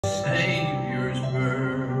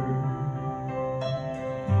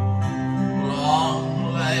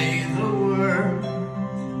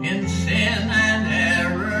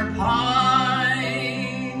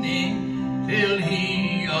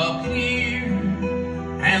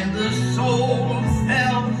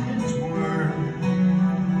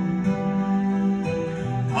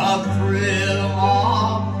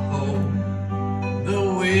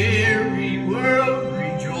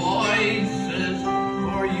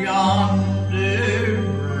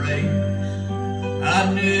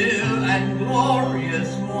a new and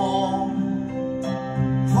glorious morn.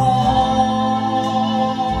 Fall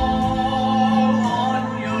on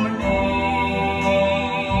your knees.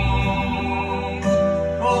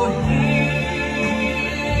 Oh, hear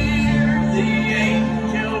the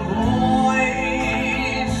angel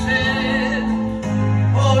voices.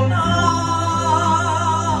 Oh, night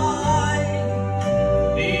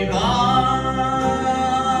divine,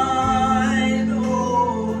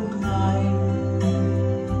 oh, night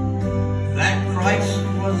that Christ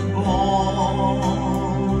was born.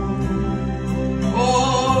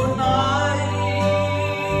 Oh, night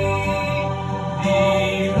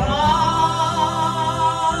divine,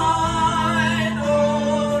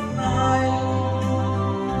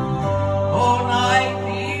 oh, night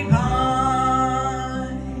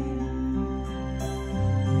divine,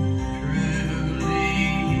 truly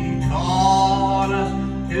he taught us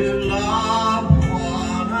to love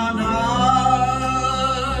one another.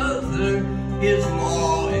 His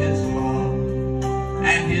law is love,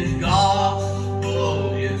 and his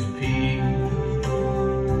gospel is peace.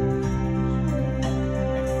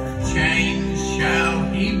 Chains shall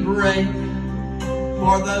he break,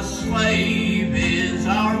 for the slave is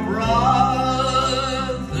our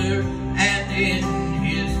brother, and in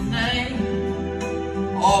his name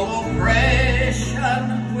all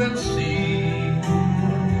oppression will cease.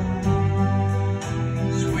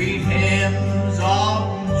 Sweet hymns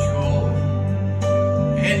of joy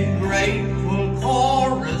in grateful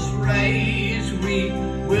chorus raise we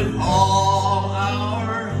with all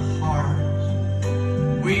our hearts.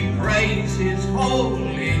 We praise his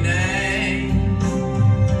holy name.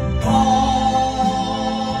 Fall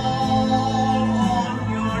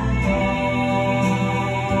on your knees.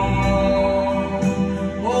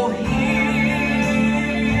 Oh, hear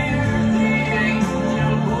the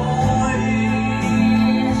angel voices.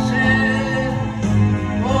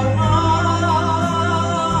 Oh,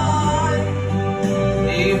 night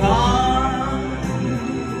divine,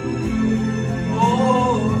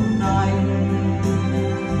 oh, night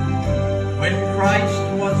when Christ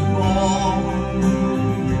was born.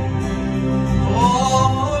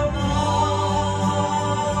 Oh, night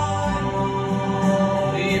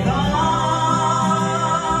divine,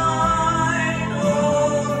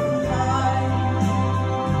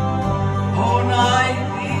 oh, night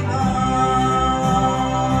divine.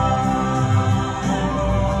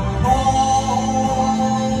 Fall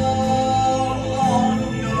on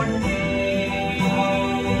your knees.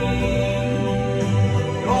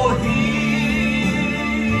 Oh,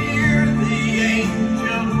 hear the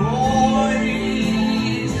angel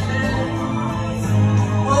voices.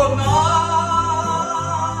 Oh,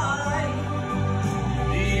 night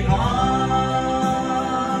divine,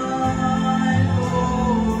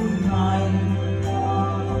 oh, night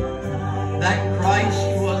that Christ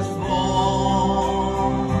was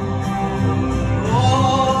born.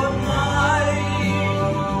 Oh, night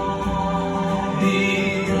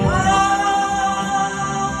divine,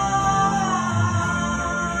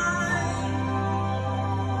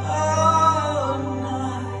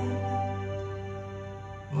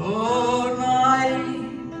 oh, night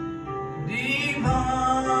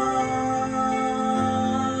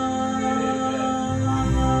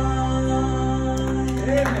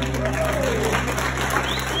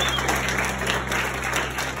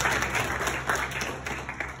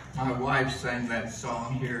My wife sang that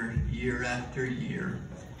song here year after year,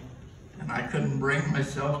 and I couldn't bring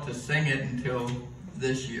myself to sing it until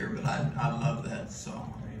this year, but I love that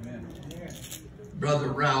song. Amen. Brother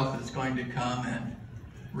Ralph is going to come and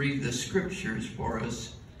read the scriptures for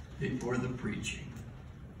us before the preaching.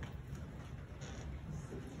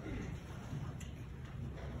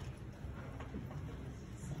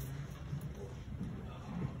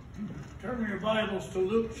 Turn your Bibles to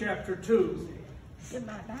Luke chapter 2. Give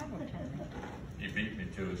my Bible to me. He beat me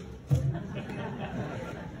to it.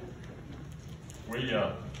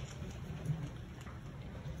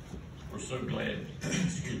 We're so glad,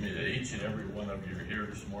 excuse me, that each and every one of you are here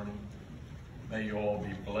this morning. May you all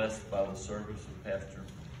be blessed by the service of Pastor.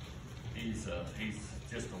 He's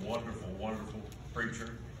just a wonderful, wonderful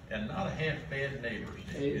preacher, and not a half bad neighbor.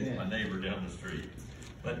 He's my neighbor down the street.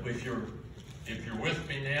 But if you're with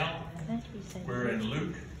me now, we're in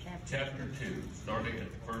Luke chapter 2, starting at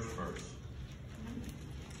the first verse.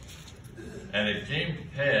 And it came to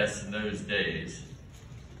pass in those days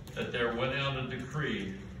that there went out a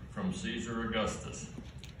decree from Caesar Augustus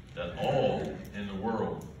that all in the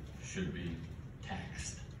world should be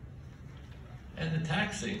taxed. And the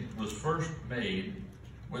taxing was first made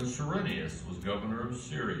when Cyrenius was governor of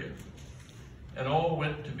Syria. And all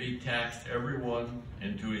went to be taxed, every one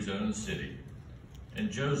into his own city. And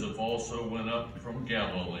Joseph also went up from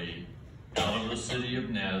Galilee, out of the city of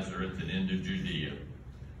Nazareth and into Judea,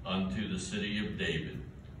 unto the city of David,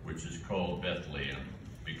 which is called Bethlehem,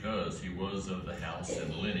 because he was of the house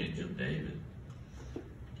and lineage of David,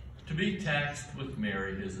 to be taxed with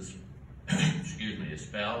Mary, his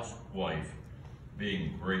espoused wife,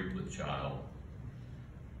 being great with child.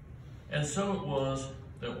 And so it was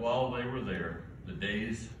that while they were there, the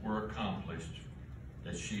days were accomplished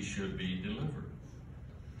that she should be delivered.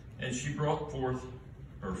 And she brought forth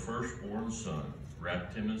her firstborn son,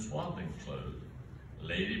 wrapped him in swaddling clothes,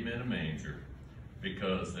 laid him in a manger,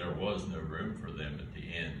 because there was no room for them at the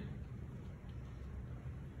inn.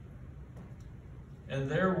 And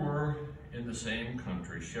there were in the same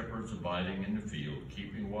country shepherds abiding in the field,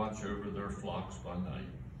 keeping watch over their flocks by night.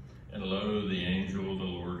 And lo, the angel of the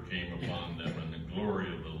Lord came upon them, and the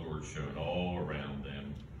glory of the Lord shone all around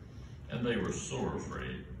them. And they were sore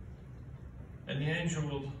afraid. And the angel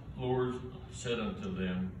of the Lord said unto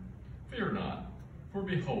them, Fear not, for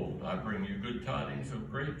behold, I bring you good tidings of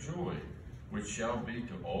great joy, which shall be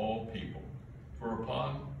to all people.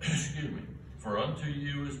 For unto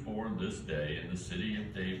you is born this day in the city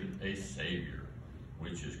of David a Savior,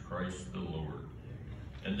 which is Christ the Lord.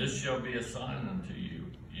 And this shall be a sign unto you.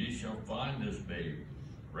 Ye shall find this babe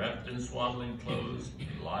wrapped in swaddling clothes,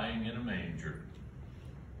 lying in a manger.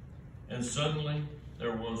 And suddenly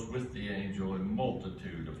there was with the angel a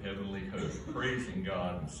multitude of heavenly hosts, praising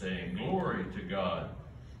God and saying, Glory to God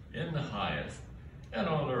in the highest, and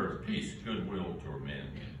on earth peace, goodwill toward men.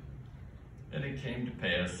 And it came to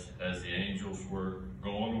pass, as the angels were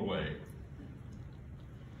going away,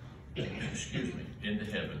 into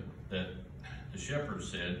heaven, that the shepherds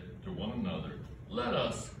said to one another, Let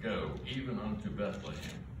us go even unto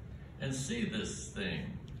Bethlehem, and see this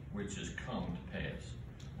thing which is come to pass,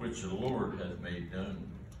 which the Lord hath made known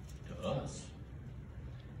to us.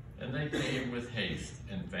 And they came with haste,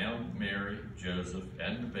 and found Mary, Joseph,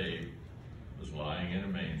 and the babe was lying in a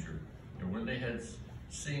manger. And when they had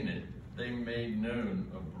seen it, they made known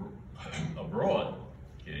abroad.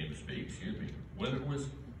 Can't even speak, excuse me. When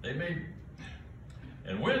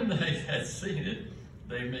they had seen it,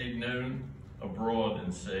 they made known abroad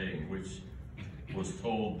and saying, which was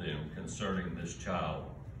told them concerning this child.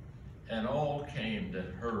 And all came that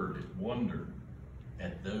heard it wondered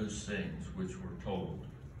at those things which were told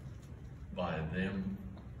by them,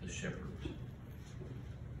 the shepherds.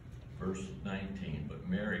 Verse 19, but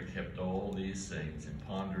Mary kept all these things and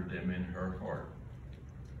pondered them in her heart.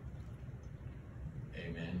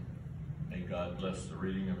 Amen. May God bless the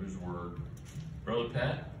reading of his word. Brother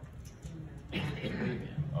Pat?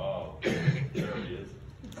 Oh, there he is.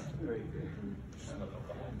 Very good.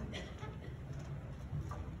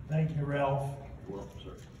 Thank you, Ralph. You're welcome,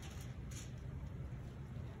 sir.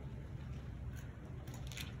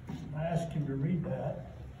 I asked him to read that.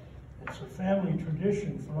 It's a family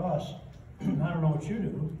tradition for us. I don't know what you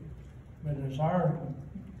do, but as our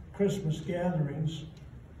Christmas gatherings,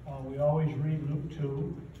 we always read Luke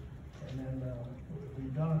 2, and then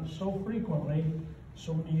we've done it so frequently,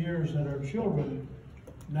 so many years that our children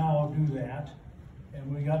now do that.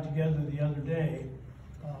 And we got together the other day.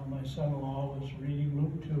 My son-in-law was reading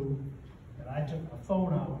Luke 2, and I took my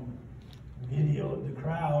phone out and videoed the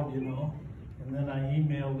crowd, you know, and then I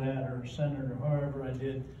emailed that or sent it or however I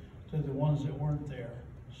did to the ones that weren't there.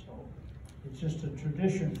 So it's just a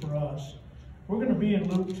tradition for us. We're going to be in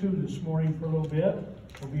Luke 2 this morning for a little bit.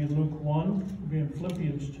 We'll be in Luke 1, we'll be in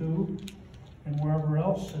Philippians 2, and wherever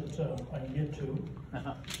else that I can get to.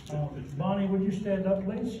 Bonnie, would you stand up,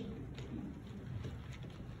 please?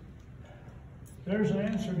 There's an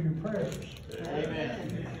answer to your prayers.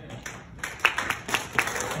 Amen.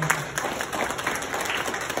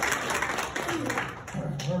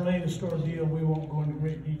 Her latest ordeal, we won't go into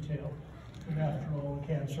great detail. But after all, the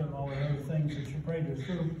cancer and all the other things that she prayed her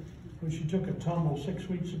through, when she took a tumble 6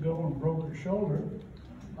 weeks ago and broke her shoulder,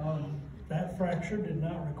 that fracture did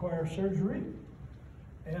not require surgery.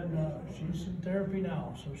 And she's in therapy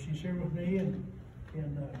now, so she's here with me, and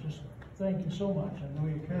just thank you so much. I know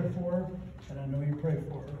you care for her, and I know you pray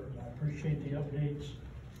for her, and I appreciate the updates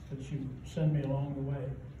that you send me along the way.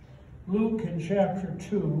 Luke in chapter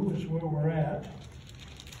 2 is where we're at.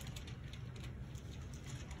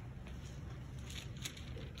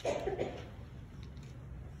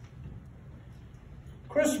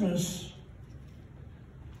 Christmas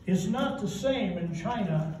is not the same in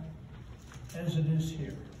China as it is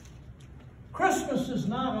here. Christmas is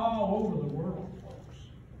not all over the world, folks.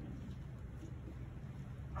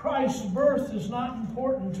 Christ's birth is not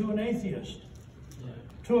important to an atheist,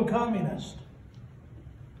 to a communist.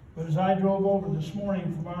 But as I drove over this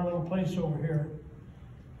morning from our little place over here,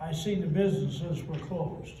 I seen the businesses were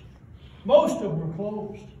closed. Most of them were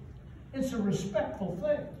closed. It's a respectful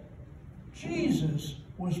thing. Jesus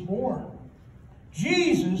was born.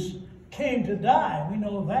 Jesus came to die. We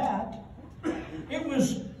know that. It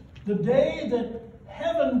was the day that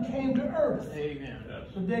heaven came to earth. Amen.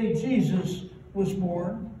 The day Jesus was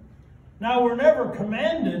born. Now, we're never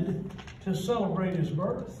commanded to celebrate his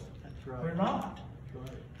birth. That's right. We're not.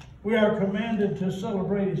 That's right. We are commanded to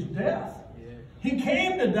celebrate his death. Yes. He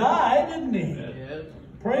came to die, didn't he? Yes.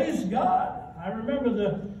 Praise God. I remember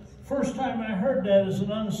the first time I heard that as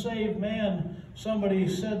an unsaved man, somebody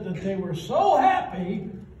said that they were so happy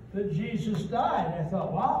that Jesus died. I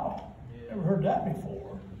thought, wow, never heard that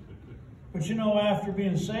before. But you know, after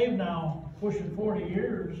being saved now, pushing 40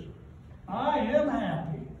 years, I am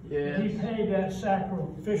happy that he paid that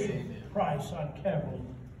sacrificial price on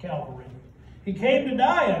Calvary. He came to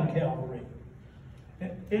die on Calvary.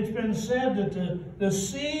 It's been said that the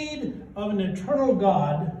seed of an eternal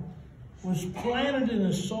God was planted in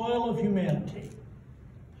the soil of humanity.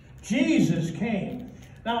 Jesus came.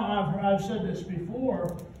 Now, I've said this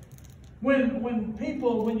before.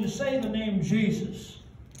 When you say the name Jesus,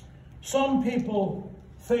 some people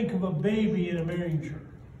think of a baby in a manger.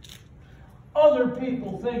 Other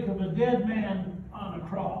people think of a dead man on a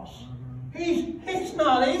cross. He's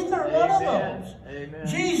not either one of those. Amen.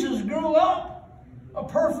 Jesus grew up, a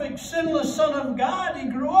perfect, sinless Son of God. He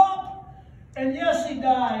grew up. And yes, he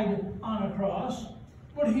died on a cross,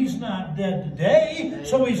 but he's not dead today.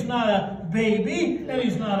 So he's not a baby, and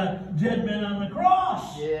he's not a dead man on the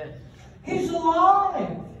cross. Yes. He's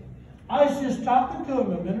alive. I was just talking to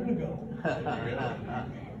him a minute ago.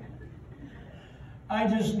 I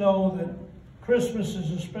just know that Christmas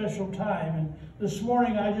is a special time, and this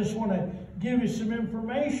morning I just want to give you some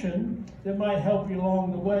information that might help you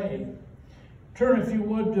along the way. Turn, if you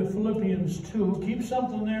would, to Philippians 2. Keep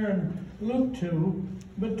something there in Luke 2,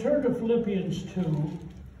 but turn to Philippians 2,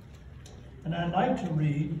 and I'd like to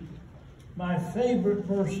read my favorite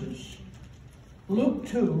verses. Luke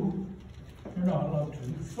 2, or no, I love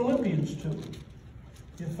 2, Philippians 2.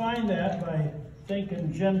 You find that by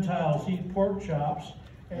thinking Gentiles eat pork chops,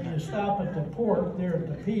 and you stop at the pork there at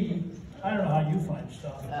the P. I don't know how you find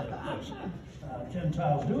stuff.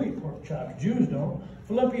 Gentiles do eat pork chops. Jews don't.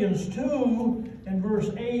 Philippians 2 and verse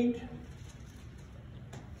 8.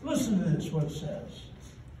 Listen to this, what it says.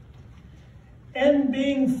 And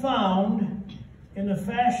being found in the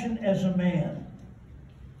fashion as a man,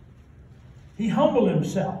 he humbled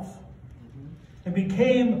himself and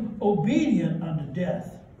became obedient unto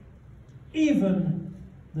death, even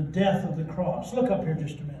the death of the cross. Look up here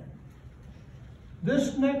just a minute.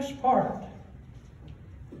 This next part,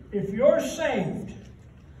 if you're saved,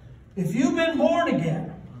 if you've been born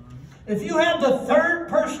again, if you have the third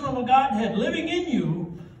person of the Godhead living in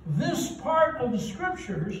you, this part of the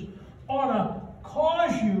Scriptures ought to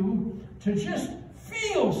cause you to just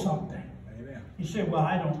feel something. Amen. You say, well,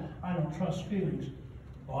 I don't trust feelings.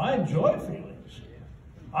 Well, I enjoy feelings.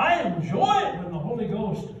 I enjoy it when the Holy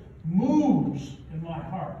Ghost moves in my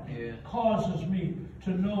heart. It causes me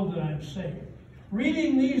to know that I'm saved.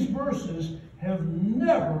 Reading these verses have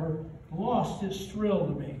never lost its thrill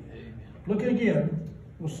to me. Amen. Look again.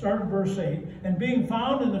 We'll start at verse 8. And being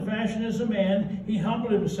found in the fashion as a man, he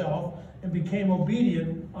humbled himself and became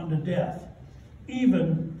obedient unto death,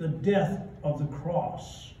 even the death of the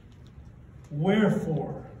cross.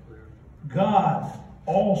 Wherefore, God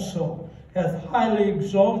also hath highly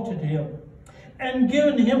exalted him, and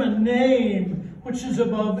given him a name which is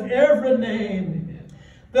above every name,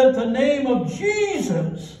 that the name of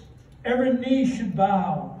Jesus every knee should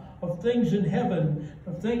bow, of things in heaven,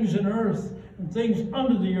 of things in earth, and things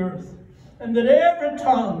under the earth, and that every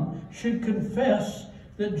tongue should confess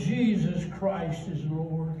that Jesus Christ is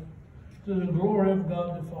Lord, to the glory of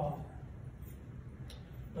God the Father.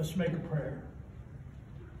 Let's make a prayer.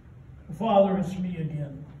 Father, it's me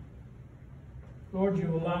again. Lord,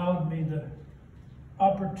 you allowed me the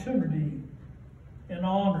opportunity and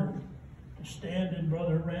honor to stand in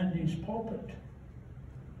Brother Randy's pulpit.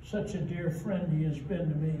 Such a dear friend he has been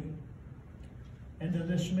to me. And to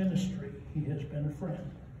this ministry, he has been a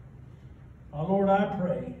friend. Now, Lord, I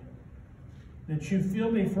pray that you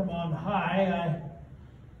fill me from on high.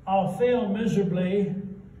 I'll fail miserably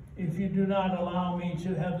if you do not allow me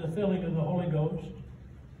to have the filling of the Holy Ghost.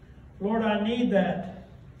 Lord, I need that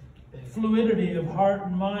fluidity of heart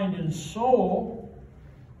and mind and soul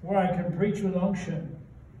where I can preach with unction.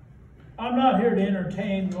 I'm not here to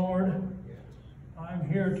entertain, Lord. I'm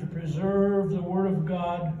here to preserve the Word of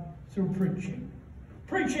God through preaching.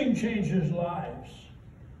 Preaching changes lives.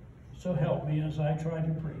 So help me as I try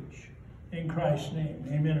to preach. in Christ's name.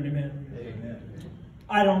 Amen and amen. Amen.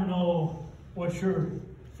 I don't know what your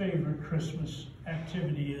favorite Christmas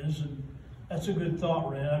activity is, and that's a good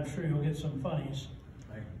thought, Red. I'm sure you'll get some funnies.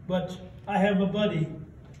 But I have a buddy,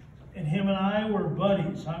 and him and I were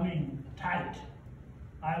buddies. I mean, tight.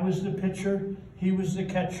 I was the pitcher, he was the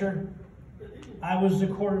catcher. I was the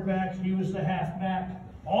quarterback, he was the halfback,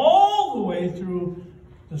 all the way through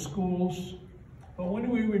the schools. But when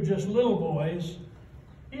we were just little boys,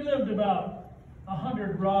 he lived about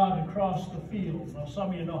 100 rod across the field. Now, some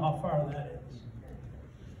of you know how far that is.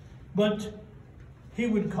 But he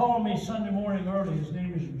would call me Sunday morning early. His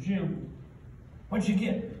name is Jim. What'd you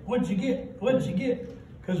get? What'd you get? What'd you get?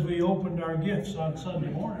 Because we opened our gifts on Sunday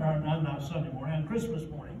morning, or not Sunday morning, on Christmas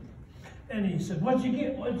morning. And he said, what'd you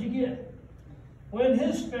get? What'd you get? Well, in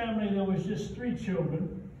his family, there was just 3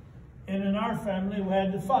 children. And in our family, we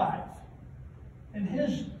had 5. And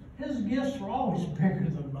his gifts were always bigger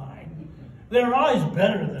than mine. They were always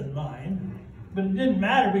better than mine. But it didn't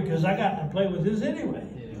matter because I got to play with his anyway.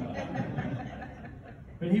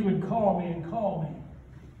 But he would call me and call me.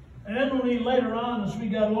 And then when he later on, as we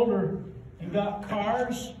got older and got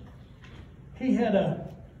cars, he had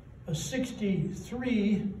a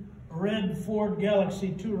 63 red Ford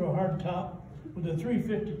Galaxy two-row hardtop with a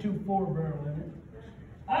 352 4-barrel in it.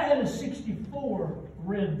 I had a 64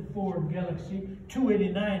 red Ford Galaxy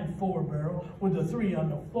 289 4-barrel with a 3 on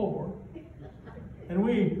the 4. And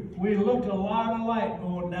we looked a lot alike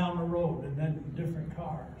going down the road and then different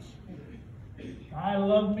cars. I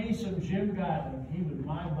love me some Jim Guiling. He was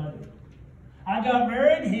my buddy. I got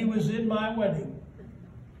married. He was in my wedding.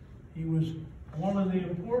 He was one of the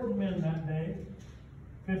important men that day.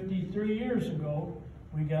 53 years ago,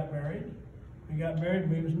 we got married. We got married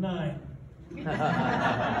when he was 9.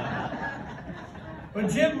 But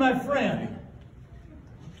Jim, my friend,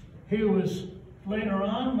 he was later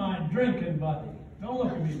on my drinking buddy. Don't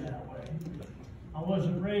look at me that way. I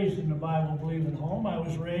wasn't raised in the Bible-believing home. I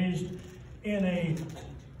was raised in a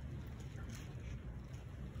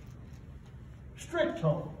strict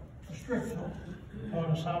home. A strict home. Taught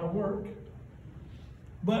us how to work.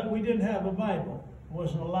 But we didn't have a Bible. It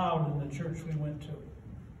wasn't allowed in the church we went to.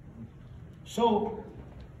 So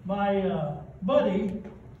my buddy,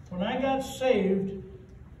 when I got saved,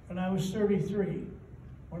 when I was 33,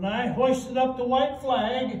 when I hoisted up the white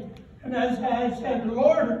flag, and as I said,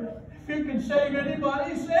 Lord, if you can save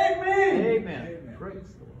anybody, save me. Amen. Praise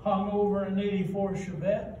the Lord. Hung over an 84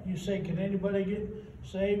 Chevette. You say, can anybody get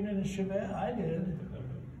saved in a Chevette? I did.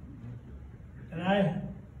 And I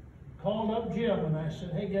called up Jim and I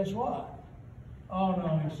said, hey, guess what? Oh,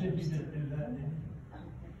 no, he said, you didn't do that, did you?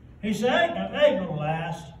 He said, that ain't gonna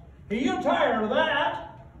last. You tired of that?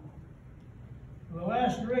 The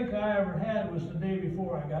last drink I ever had was the day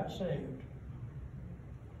before I got saved.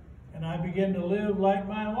 And I began to live like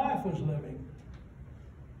my wife was living.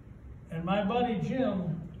 And my buddy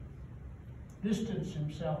Jim distanced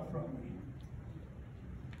himself from me.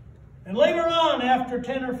 And later on, after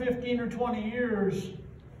 10 or 15 or 20 years,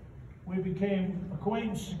 we became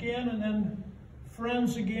acquaintances again and then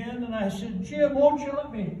friends again. And I said, Jim, won't you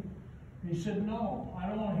let me? And he said, no, I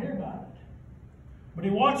don't want to hear about it. But he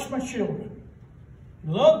watched my children.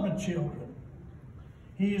 He loved my children.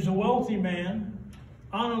 He is a wealthy man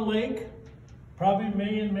on a lake, probably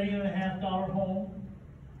 $1.5 million home.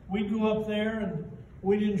 We'd go up there and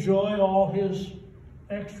we'd enjoy all his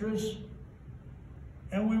extras.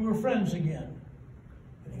 And we were friends again.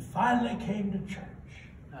 And he finally came to church.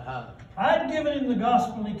 I'd given him the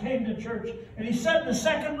gospel and he came to church. And he sat in the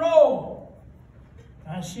second row.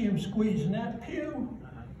 I see him squeezing that pew.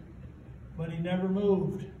 But he never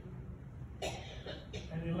moved.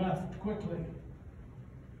 And he left quickly.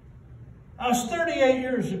 It was 38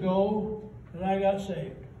 years ago that I got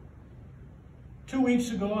saved. 2 weeks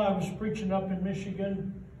ago, I was preaching up in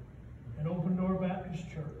Michigan at Open Door Baptist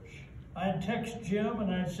Church. I had texted Jim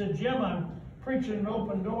and I said, Jim, I'm preaching an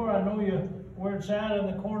Open Door. I know you where it's at in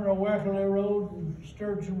the corner of Wackerley Road and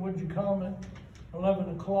Sturgeon. Would you come at 11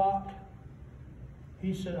 o'clock?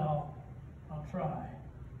 He said, I'll try.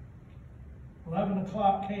 11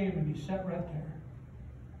 o'clock came and he sat right there.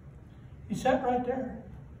 He sat right there.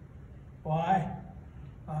 Why?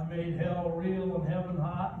 I made hell real and heaven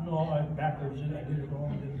hot. No, I backwards and I did it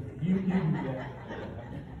wrong, didn't I? You do that.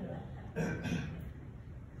 Yeah.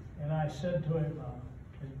 And I said to him,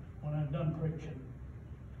 when I'm done preaching,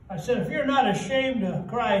 I said, if you're not ashamed of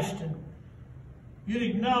Christ and you'd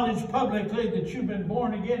acknowledge publicly that you've been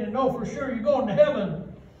born again and know for sure you're going to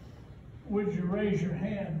heaven, would you raise your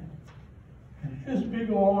hand? And his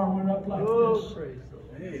big old arm went up like this. Praise the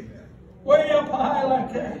Lord. Amen. Way up high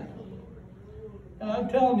like that. And I'm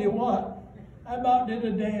telling you what, I about did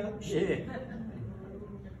a dance. Yeah.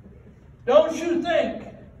 Don't you think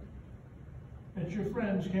that your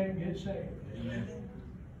friends can't get saved? Amen.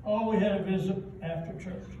 Oh, we had a visit after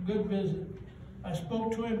church. Good visit. I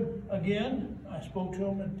spoke to him again. I spoke to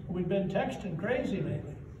him, and we've been texting crazy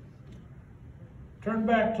lately. Turn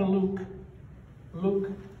back to Luke.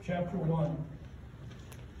 Luke chapter 1.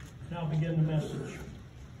 Now begin the message.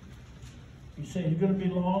 You say, you're going to be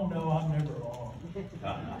long? No, I'm never long.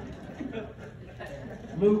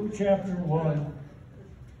 Luke chapter 1.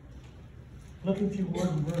 Look if you would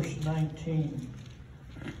in verse 19.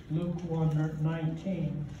 Luke 1:19.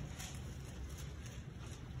 In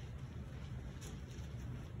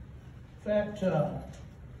fact,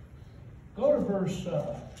 go to verse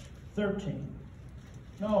 13.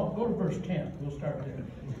 No, go to verse 10. We'll start there.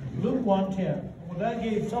 Luke 1:10. Well, that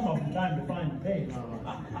gave some of them time to find the page.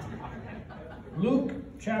 Luke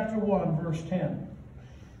chapter 1, verse 10.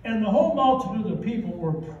 And the whole multitude of the people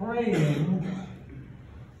were praying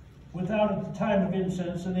without at the time of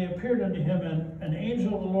incense, and they appeared unto him an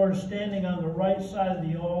angel of the Lord standing on the right side of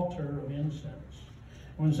the altar of incense.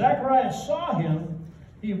 When Zacharias saw him,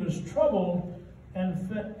 he was troubled,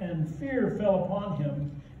 and fear fell upon him.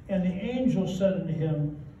 And the angel said unto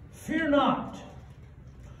him, Fear not,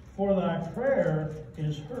 for thy prayer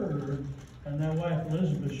is heard, and thy wife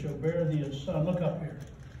Elizabeth shall bear thee a son. Look up here.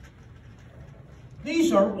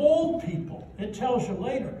 These are old people. It tells you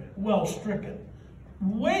later, well stricken,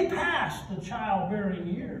 way past the childbearing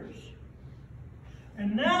years.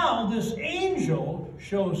 And now this angel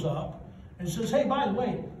shows up and says, hey, by the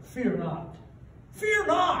way, fear not. Fear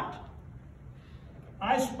not.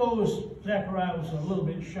 I suppose Zechariah was a little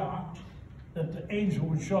bit shocked that the angel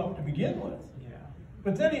would show up to begin with. Yeah.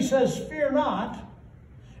 But then he says, fear not.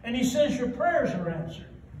 And he says, your prayers are answered.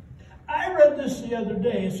 I read this the other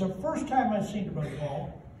day. It's the first time I've seen it, Brother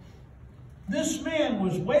Paul. This man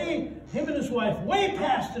was him and his wife, way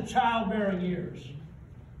past the childbearing years.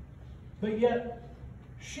 But yet,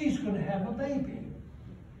 she's going to have a baby.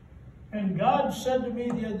 And God said to me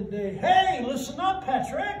the other day, hey, listen up,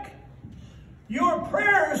 Patrick. Your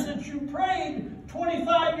prayers that you prayed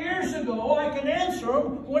 25 years ago, I can answer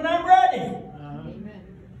them when I'm ready. Amen.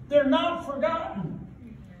 They're not forgotten.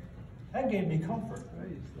 That gave me comfort.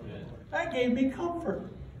 That gave me comfort.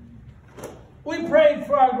 We prayed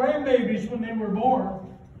for our grandbabies when they were born.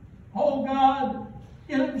 Oh, God,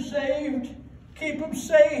 get them saved. Keep them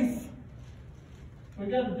safe. We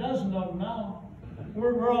got a dozen of them now.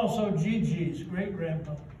 We're also Gigi's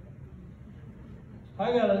great-grandpa.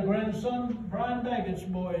 I got a grandson, Brian Baggett's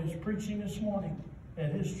boy, is preaching this morning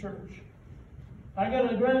at his church. I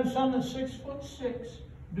got a grandson that's 6'6",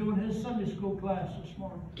 doing his Sunday school class this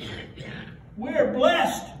morning. We are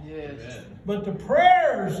blessed. Yes. But the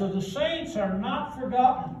prayers of the saints are not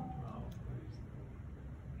forgotten.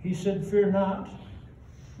 He said, fear not.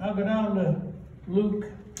 Now go down to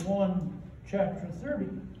Luke 1, chapter 30.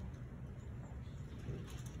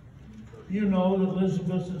 You know that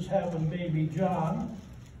Elizabeth is having baby John.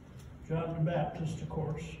 John the Baptist, of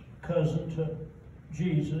course, cousin to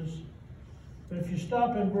Jesus. But if you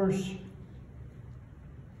stop in verse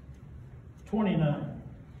 29.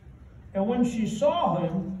 And when she saw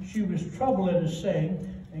him, she was troubled at his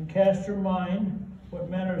saying, and cast her mind what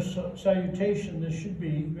manner of salutation this should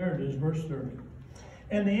be. There it is, verse 30.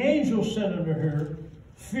 And the angel said unto her,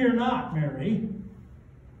 fear not, Mary,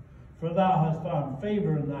 for thou hast found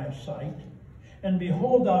favor in thy sight. And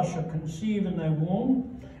behold, thou shalt conceive in thy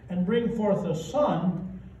womb, and bring forth a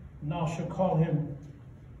son, and thou shalt call him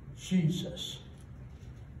Jesus.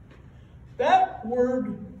 That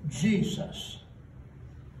word Jesus,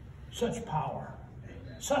 such power,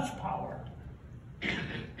 such power.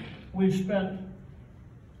 We've spent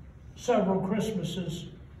several Christmases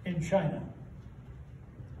in China.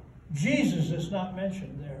 Jesus is not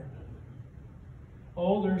mentioned there.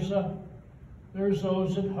 Oh, there's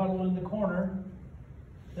those that huddle in the corner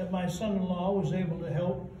that my son-in-law was able to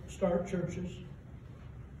help start churches.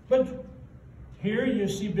 But here you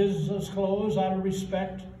see businesses closed out of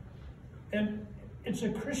respect. And it's a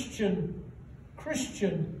Christian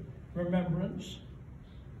remembrance.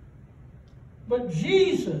 But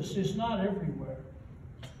Jesus is not everywhere.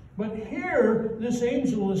 But here, this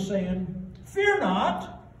angel is saying, fear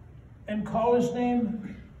not, and call his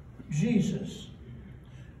name Jesus.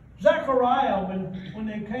 Zechariah, when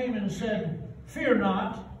they came and said, fear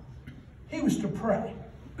not, he was to pray.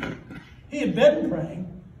 He had been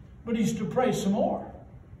praying, but he's to pray some more.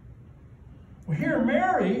 Well, here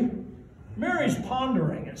Mary's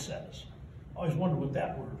pondering, it says. I always wondered what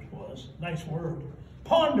that word was. Nice word.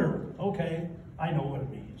 Ponder. Okay, I know what it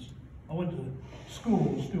means. I went to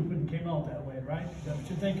school, stupid, and came out that way, right? Is that what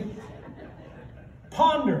you're thinking?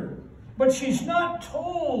 Ponder. But she's not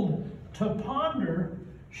told to ponder.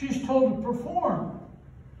 She's told to perform.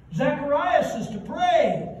 Zacharias is to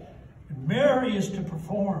pray. And Mary is to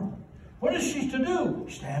perform. What is she to do?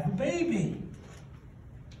 She's to have a baby.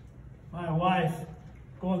 My wife,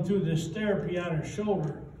 going through this therapy on her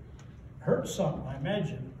shoulder, hurt something, I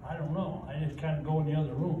imagine. I don't know. I just kind of go in the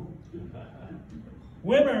other room.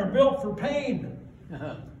 Women are built for pain.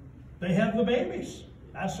 They have the babies.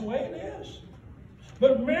 That's the way it is.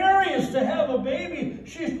 But Mary is to have a baby.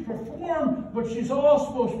 She's to perform, but she's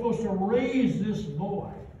also supposed to raise this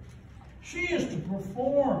boy. She is to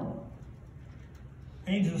perform.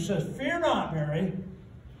 Angel says, fear not, Mary.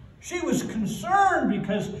 She was concerned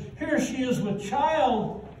because here she is with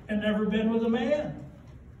child and never been with a man.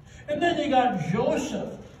 And then you got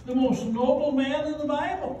Joseph, the most noble man in the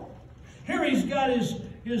Bible. Here he's got his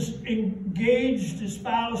engaged,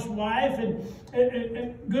 espoused wife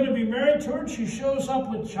and going to be married to her, and she shows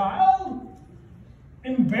up with child.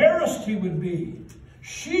 Embarrassed he would be.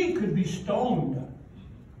 She could be stoned.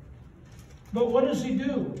 But what does he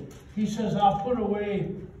do? He says, I'll put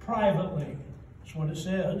away privately. That's what it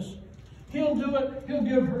says. He'll do it. He'll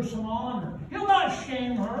give her some honor. He'll not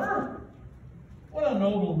shame her. What a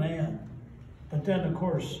noble man. But then, of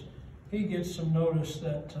course, he gets some notice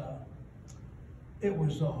that it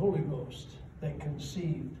was the Holy Ghost that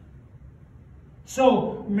conceived.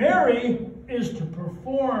 So Mary is to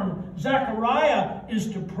perform. Zechariah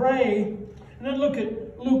is to pray. And then look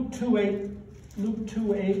at Luke 2:8. Luke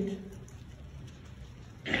 2:8.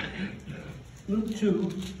 Luke 2,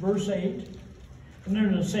 verse 8. And they're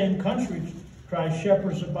in the same country, cry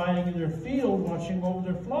shepherds abiding in their field, watching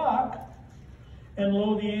over their flock. And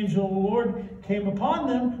lo, the angel of the Lord came upon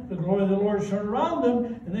them. The glory of the Lord shone around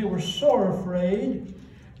them, and they were sore afraid.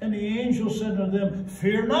 And the angel said to them,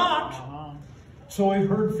 fear not. So we've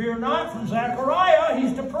heard fear not from Zechariah.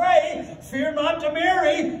 He's to pray. Fear not to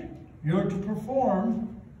Mary. You're to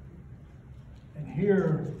perform. And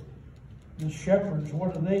here, the shepherds,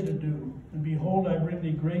 what are they to do? And behold, I bring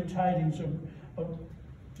thee great tidings of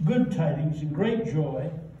good tidings and great joy,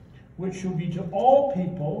 which shall be to all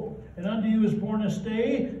people. And unto you is born this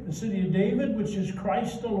day the city of David, which is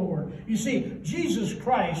Christ the Lord. You see, Jesus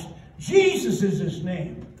Christ, Jesus is his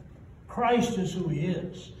name. Christ is who he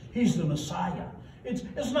is. He's the Messiah.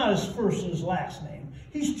 It's not his first and his last name.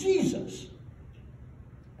 He's Jesus.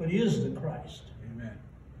 But he is the Christ. Amen.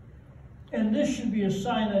 And this should be a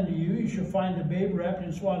sign unto you. You shall find the babe wrapped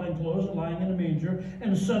in swaddling clothes and lying in a manger.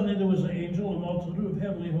 And suddenly there was an angel, a multitude of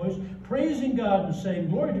heavenly hosts, praising God and saying,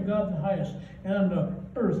 glory to God in the highest, and on the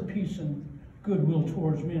earth peace and goodwill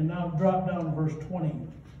towards me. And now drop down to verse 20.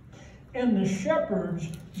 And the shepherds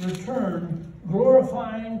returned,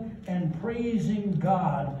 glorifying and praising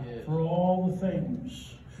God for all the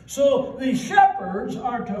things. So the shepherds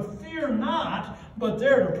are to fear not, but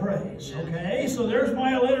they're to praise. Okay, so there's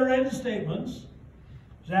my alliterated statements.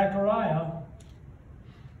 Zechariah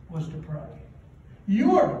was to pray.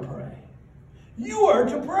 You are to pray. You are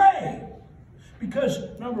to pray.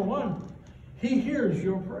 Because, number one, he hears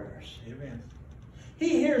your prayers. Amen.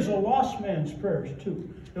 He hears a lost man's prayers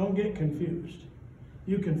too. Don't get confused.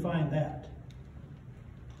 You can find that.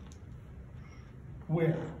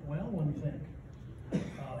 Where? Well, let me think.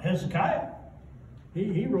 Hezekiah.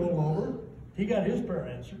 He rolled over. He got his prayer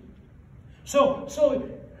answered. So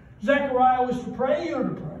Zechariah was to pray, you're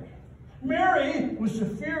to pray. Mary was to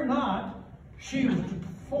fear not, she was to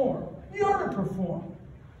perform. You're to perform.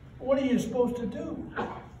 What are you supposed to do?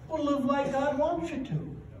 Well, live like God wants you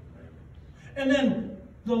to. And then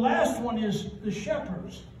the last one is the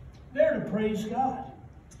shepherds. They're to praise God.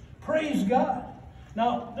 Praise God.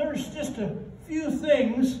 Now, there's just a few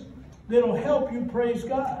things that'll help you praise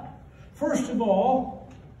God. First of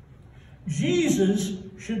all, Jesus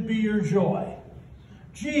should be your joy.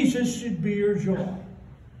 Jesus should be your joy.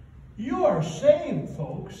 You are saved,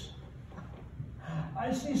 folks.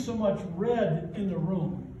 I see so much red in the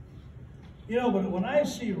room. You know, but when I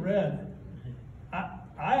see red,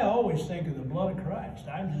 I always think of the blood of Christ.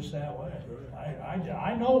 I'm just that way.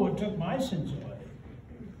 I know what took my sins away.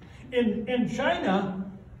 In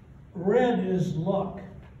China, red is luck.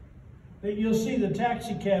 You'll see the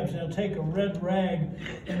taxi cabs, they'll take a red rag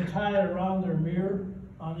and tie it around their mirror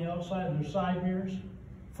on the outside of their side mirrors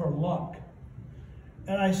for luck.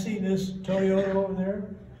 And I see this Toyota over there.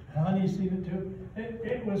 Honey's seen it too.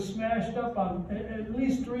 It was smashed up on at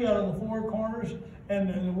least 3 out of the 4 corners, and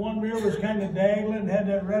the one mirror was kind of dangling and had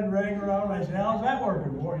that red rag around. I said, how's that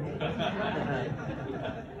working for you?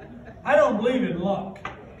 I don't believe in luck.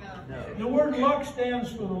 The word luck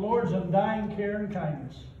stands for the Lord's undying care and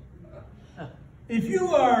kindness. If you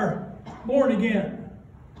are born again,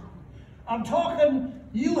 I'm talking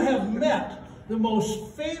you have met the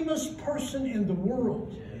most famous person in the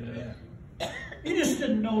world. You just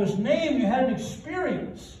didn't know his name. You had an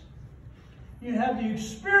experience. You had the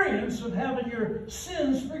experience of having your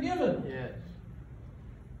sins forgiven. Yes.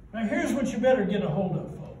 Now here's what you better get a hold of,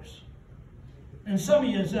 folks. And some of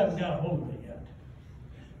you haven't got a hold of it yet.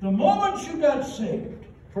 The moment you got saved,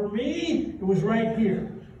 for me, it was right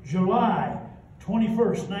here, July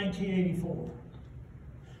 21st, 1984.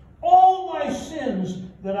 All my sins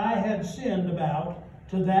that I had sinned about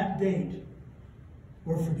to that date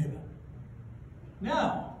were forgiven.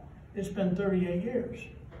 Now, it's been 38 years.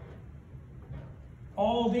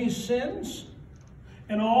 All these sins,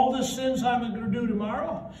 and all the sins I'm going to do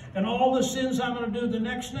tomorrow, and all the sins I'm going to do the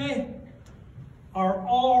next day, are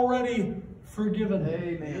already forgiven.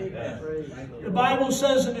 Amen. Yes. The Bible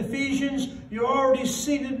says in Ephesians, you're already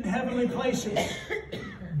seated in heavenly places.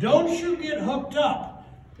 Don't you get hooked up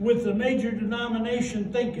with the major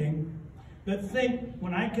denomination thinking that think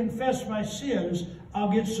when I confess my sins,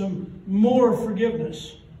 I'll get some more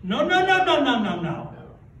forgiveness. No, no, no, no, no, no, no.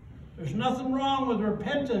 There's nothing wrong with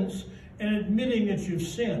repentance and admitting that you've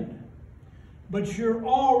sinned. But you're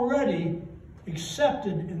already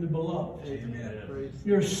accepted in the beloved. Amen.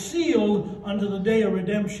 You're sealed unto the day of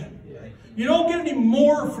redemption. You don't get any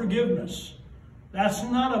more forgiveness. That's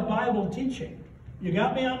not a Bible teaching. You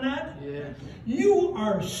got me on that? Yeah. You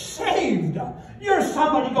are saved. You're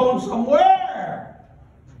somebody going somewhere.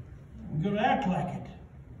 I'm going to act like it.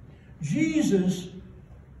 Jesus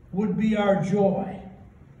would be our joy.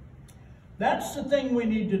 That's the thing we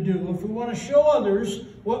need to do. If we want to show others,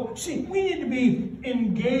 well, see, we need to be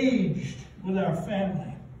engaged with our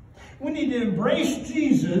family. We need to embrace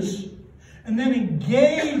Jesus and then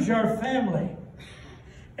engage our family.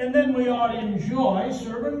 And then we ought to enjoy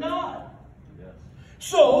serving God. Yes.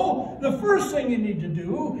 So, the first thing you need to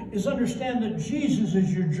do is understand that Jesus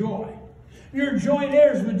is your joy. You're joint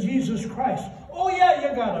heirs with Jesus Christ. Oh yeah,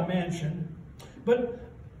 you got a mansion. But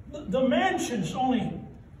the mansion's only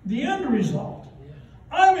the end result.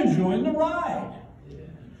 I'm enjoying the ride.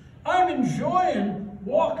 I'm enjoying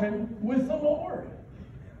walking with the Lord.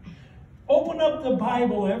 Open up the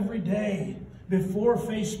Bible every day before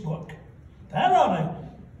Facebook. That ought to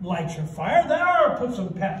light your fire. That ought to put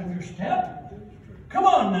some pep in your step. Come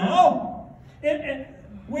on now.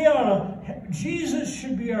 We ought to, Jesus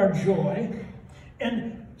should be our joy.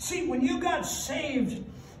 And see, when you got saved,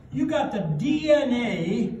 you got the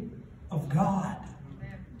DNA of God.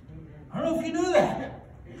 I don't know if you knew that.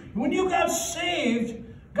 When you got saved,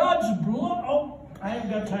 God's blood... Oh, I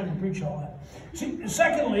haven't got time to preach all that. See,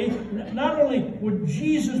 secondly, not only would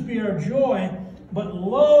Jesus be our joy, but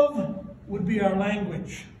love would be our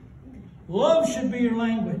language. Love should be your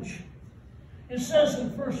language. It says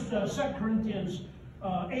in 2 Corinthians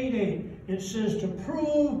 8:8, it says to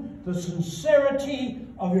prove the sincerity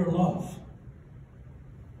of your love.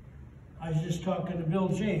 I was just talking to Bill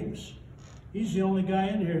James. He's the only guy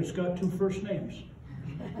in here that's got 2 first names.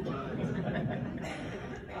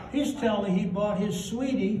 He's telling me he bought his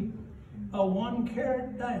sweetie a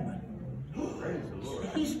 1-carat diamond.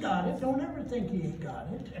 He's got it. Don't ever think he ain't got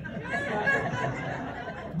it.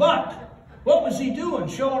 But what was he doing?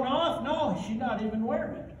 Showing off? No, she's not even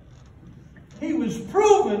wearing it. He was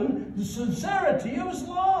proving the sincerity of his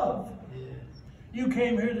love. You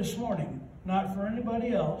came here this morning, not for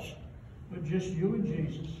anybody else, but just you and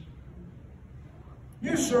Jesus.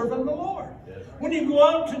 You're serving the Lord. Yes. When you go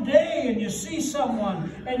out today and you see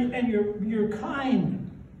someone and you're kind.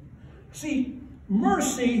 See,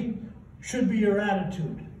 mercy should be your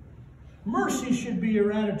attitude. Mercy should be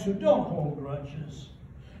your attitude. Don't hold grudges.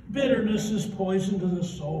 Bitterness is poison to the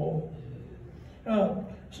soul.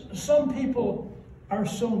 Some people are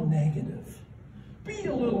so negative. Be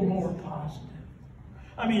a little more positive.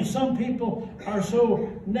 I mean, some people are so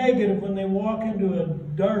negative when they walk into a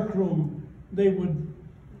dark room, they would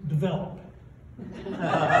develop.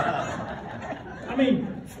 I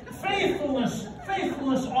mean, faithfulness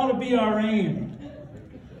ought to be our aim.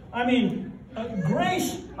 I mean,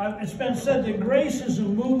 grace, it's been said that grace is a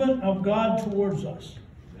movement of God towards us.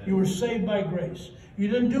 You were saved by grace. You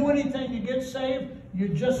didn't do anything to get saved. You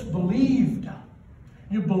just believed.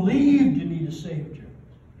 You believed you need a Savior.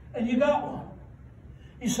 And you got one.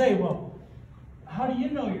 You say, well, how do you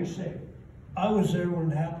know you're saved? I was there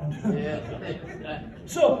when it happened. Yeah.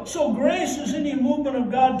 So grace is any movement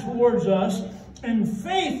of God towards us, and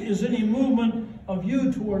faith is any movement of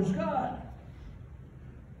you towards God.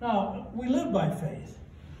 Now, we live by faith.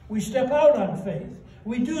 We step out on faith.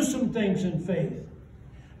 We do some things in faith.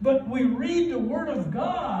 But we read the Word of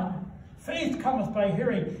God. Faith cometh by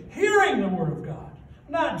hearing. Hearing the Word of God.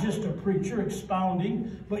 Not just a preacher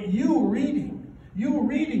expounding, but you reading. You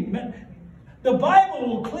reading. The Bible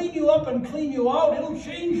will clean you up and clean you out. It'll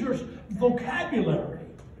change your vocabulary.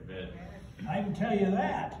 Amen. I can tell you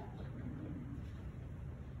that.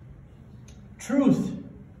 Truth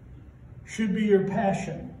should be your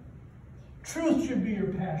passion. Truth should be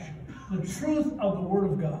your passion. The truth of the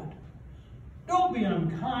Word of God. Don't be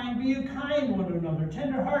unkind. Be kind one another,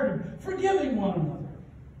 tender-hearted, forgiving one another.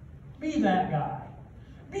 Be that guy.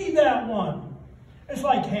 Be that one. It's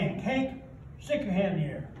like Hank. Hank, stick your hand in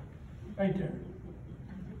the air. Right there.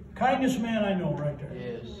 Kindest man I know, right there.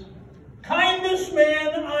 Yes. Kindest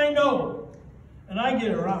man I know. And I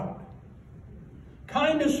get around.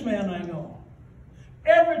 Kindest man I know.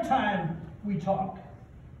 Every time we talk,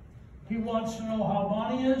 he wants to know how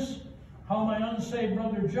Bonnie is, how my unsaved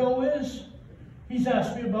brother Joe is. He's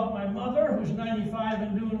asked me about my mother, who's 95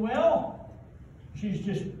 and doing well. She's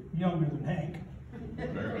just younger than Hank.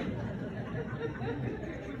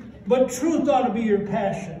 But truth ought to be your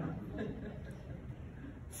passion.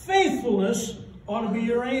 Faithfulness ought to be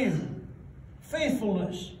your aim.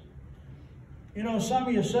 Faithfulness. You know, some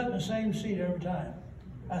of you sit in the same seat every time.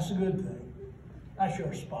 That's a good thing. That's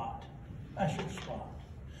your spot. That's your spot.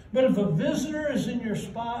 But if a visitor is in your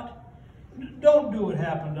spot, don't do what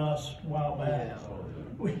happened to us a while back.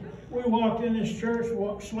 We walked in this church,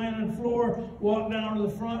 walked slanted floor, walked down to the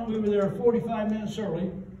front. We were there 45 minutes early.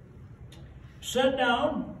 Sat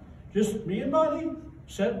down, just me and Buddy,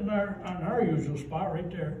 sat on our usual spot right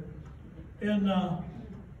there. And a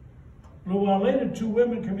little while later, two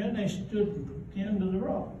women come in. They stood at the end of the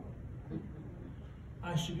row.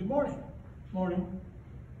 I said, "Good morning." "Morning."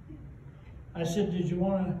 I said, "Did you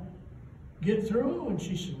want to get through?" And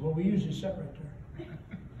she said, "Well, we usually sit right there."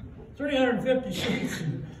 350 seats.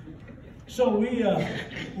 So we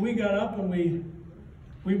got up and we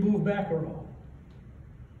moved back a row.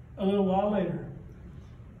 A little while later,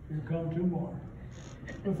 here come two more.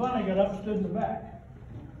 We finally got up and stood in the back,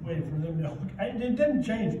 waiting for them to. It didn't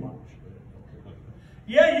change much.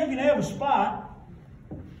 Yeah, you can have a spot,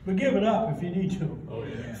 but give it up if you need to. Oh,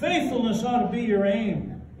 yeah. Faithfulness ought to be your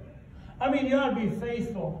aim. I mean, you ought to be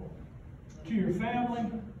faithful to your family.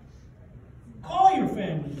 Call your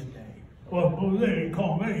family today. Well, they didn't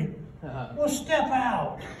call me. Well, step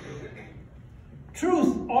out.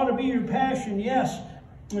 Truth ought to be your passion, yes,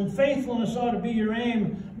 and faithfulness ought to be your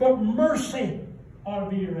aim, but mercy ought to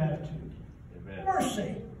be your attitude. Amen.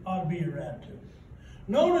 Mercy ought to be your attitude.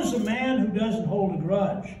 Known as a man who doesn't hold a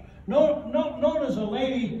grudge. Known as a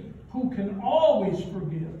lady who can always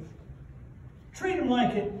forgive. Treat him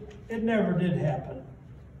like it never did happen.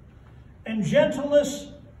 And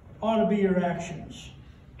gentleness ought to be your actions.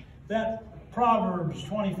 That Proverbs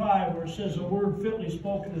 25 where it says a word fitly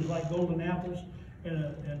spoken is like golden apples and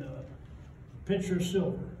a pitcher of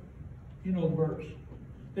silver. You know the verse.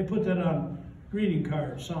 They put that on greeting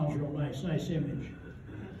cards. Sounds real nice. Nice image.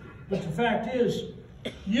 But the fact is,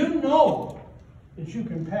 you know that you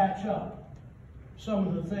can patch up some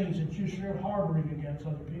of the things that you're harboring against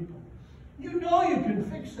other people. You know you can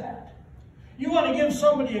fix that. You want to give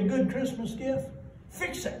somebody a good Christmas gift?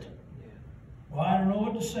 Fix it. Well, I don't know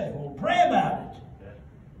what to say. Well, pray about it.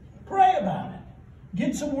 Pray about it.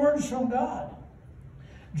 Get some words from God.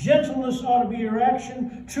 Gentleness ought to be your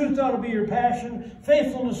action. Truth ought to be your passion.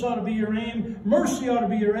 Faithfulness ought to be your aim. Mercy ought to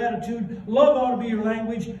be your attitude. Love ought to be your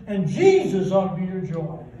language. And Jesus ought to be your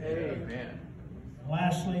joy. Amen.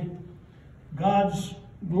 Lastly, God's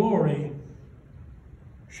glory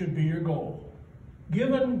should be your goal.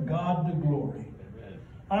 Giving God the glory.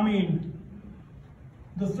 I mean,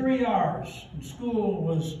 the 3 R's in school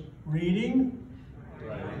was reading.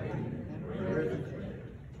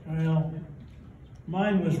 Well,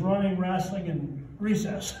 mine was running, wrestling, and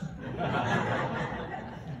recess.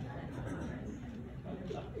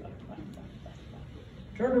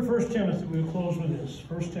 Turn to 1 Timothy. We'll close with this.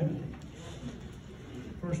 1 Timothy.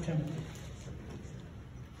 1 Timothy.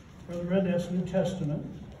 Brother read that's New Testament.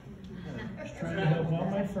 Just trying to help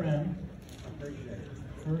out my friend.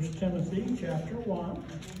 1 Timothy chapter 1.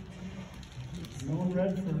 No one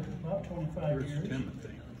read for about 25 years.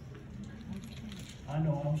 Timothy. I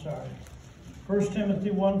know, I'm sorry. 1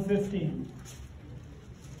 Timothy 1:15.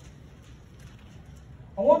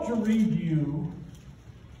 I want to read to you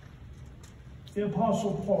the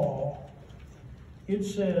Apostle Paul. It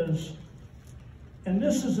says, "And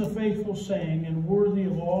this is a faithful saying and worthy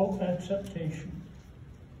of all acceptation,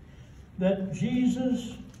 that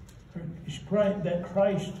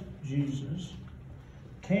Christ Jesus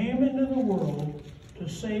came into the world to to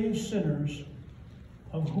save sinners,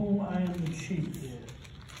 of whom I am the chief.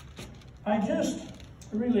 I just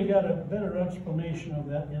really got a better explanation of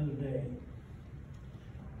that the other day.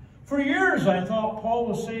 For years I thought Paul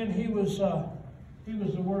was saying he was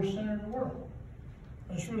the worst sinner in the world.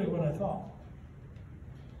 That's really what I thought.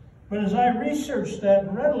 But as I researched that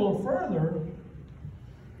and read a little further,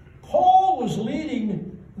 Paul was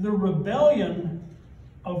leading the rebellion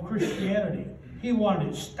of Christianity. He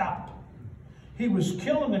wanted it stopped. He was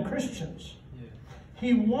killing the Christians.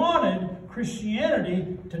 He wanted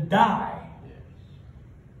Christianity to die.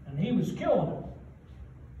 And he was killing them.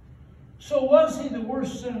 So was he the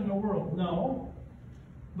worst sin in the world? No.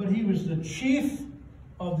 But he was the chief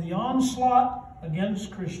of the onslaught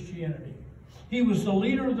against Christianity. He was the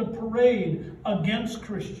leader of the parade against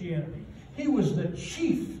Christianity. He was the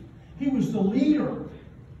chief. He was the leader.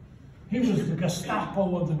 He was the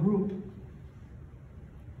Gestapo of the group.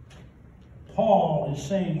 Paul is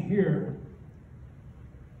saying here,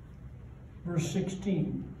 verse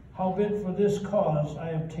 16, howbeit for this cause I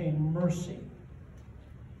obtained mercy.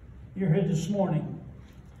 You're here this morning,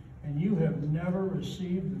 and you have never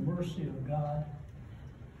received the mercy of God.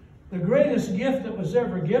 The greatest gift that was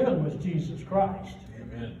ever given was Jesus Christ.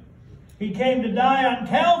 Amen. He came to die on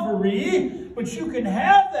Calvary, but you can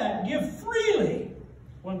have that gift freely. It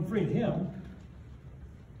wasn't free to him,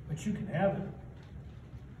 but you can have it.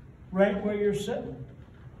 Right where you're sitting,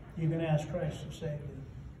 you can ask Christ to save you.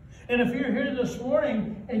 And if you're here this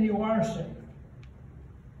morning and you are saved,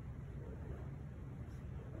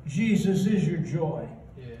 Jesus is your joy.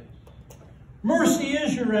 Yes. Mercy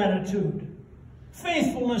is your attitude.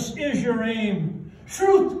 Faithfulness is your aim.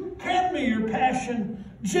 Truth can be your passion.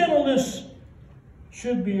 Gentleness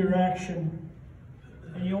should be your action.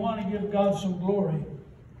 And you want to give God some glory.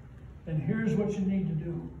 And here's what you need to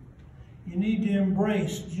do. You need to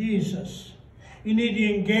embrace Jesus. You need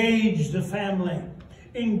to engage the family.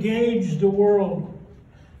 Engage the world.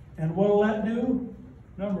 And what will that do?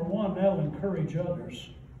 Number one, that'll encourage others.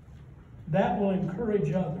 That will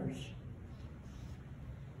encourage others.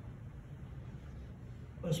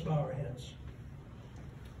 Let's bow our heads.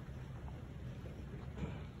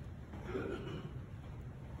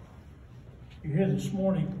 You're here this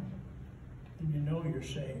morning and you know you're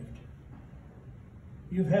saved.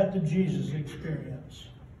 You've had the Jesus experience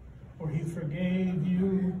where he forgave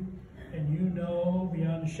you and you know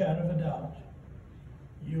beyond a shadow of a doubt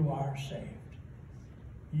you are saved.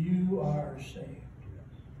 You are saved.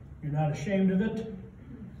 You're not ashamed of it.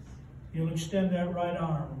 You'll extend that right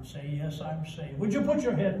arm and say, yes, I'm saved. Would you put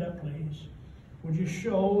your head up, please? Would you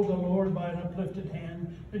show the Lord by an uplifted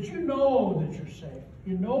hand that you know that you're saved?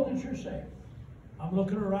 You know that you're saved. I'm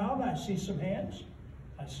looking around. I see some hands.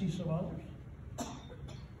 I see some others.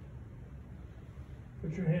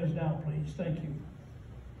 Put your hands down, please. Thank you.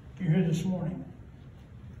 You're here this morning.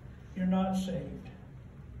 You're not saved.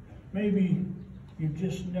 Maybe you've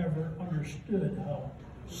just never understood how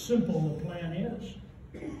simple the plan is.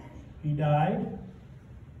 He died,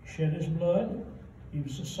 shed his blood. He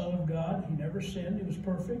was the Son of God. He never sinned. He was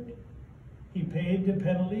perfect. He paid the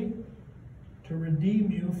penalty to redeem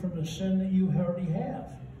you from the sin that you already have.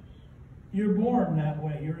 You're born that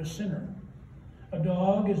way. You're a sinner. A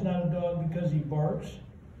dog is not a dog because he barks.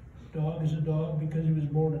 A dog is a dog because he was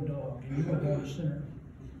born a dog. And you are born a sinner.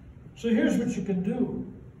 So here's what you can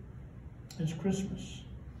do. It's Christmas.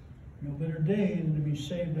 No better day than to be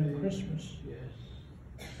saved on Christmas. Yes.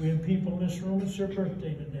 We have people in this room, it's their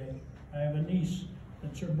birthday today. I have a niece,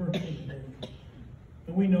 that's her birthday today.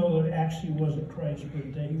 And we know that it actually wasn't Christ's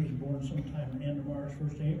birthday. He was born sometime in the end of March,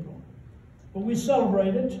 1st April. But we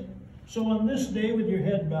celebrate it. So on this day with your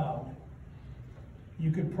head bowed,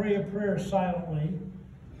 you could pray a prayer silently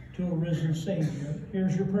to a risen Savior.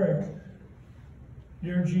 Here's your prayer.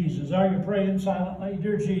 Dear Jesus, are you praying silently?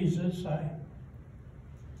 Dear Jesus, I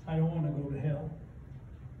don't want to go to hell.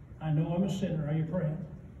 I know I'm a sinner. Are you praying?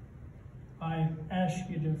 I ask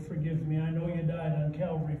you to forgive me. I know you died on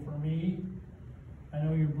Calvary for me. I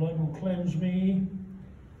know your blood will cleanse me.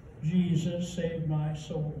 Jesus, save my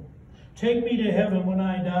soul. Take me to heaven when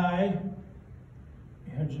I die.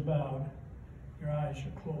 Your heads are bowed. Your eyes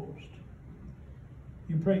are closed.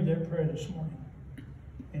 You prayed that prayer this morning,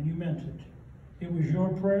 and you meant it. It was your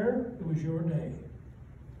prayer. It was your day.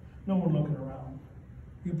 No one looking around.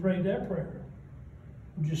 You prayed that prayer.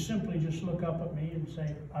 You just simply just look up at me and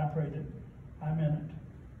say, I prayed it. I meant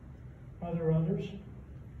it. Are there others?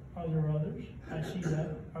 Are there others? I see that.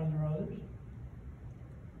 Are there others?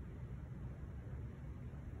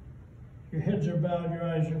 Your heads are bowed, your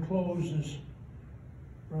eyes are closed as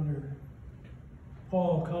Brother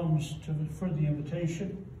Paul comes for the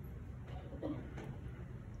invitation.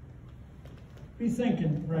 Be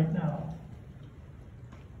thinking right now.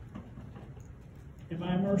 Am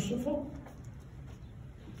I merciful?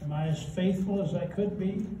 Am I as faithful as I could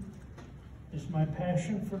be? Is my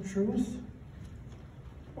passion for truth?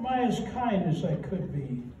 Am I as kind as I could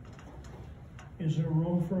be? Is there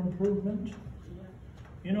room for improvement?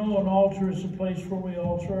 You know, an altar is a place where we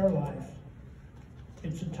alter our life.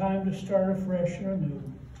 It's a time to start afresh and anew.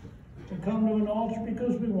 We come to an altar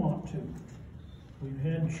because we want to. We've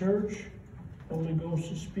had church, Holy Ghost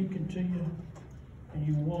is speaking to you, and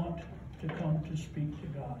you want to come to speak to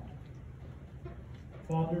God.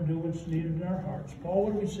 Father, do what's needed in our hearts. Paul,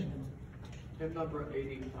 what are we singing? Hymn number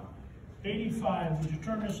 85. 85. Would you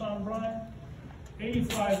turn this on, Brian?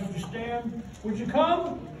 85. Would you stand? Would you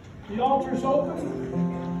come? The altar's open.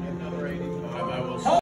 Hymn number 85. I will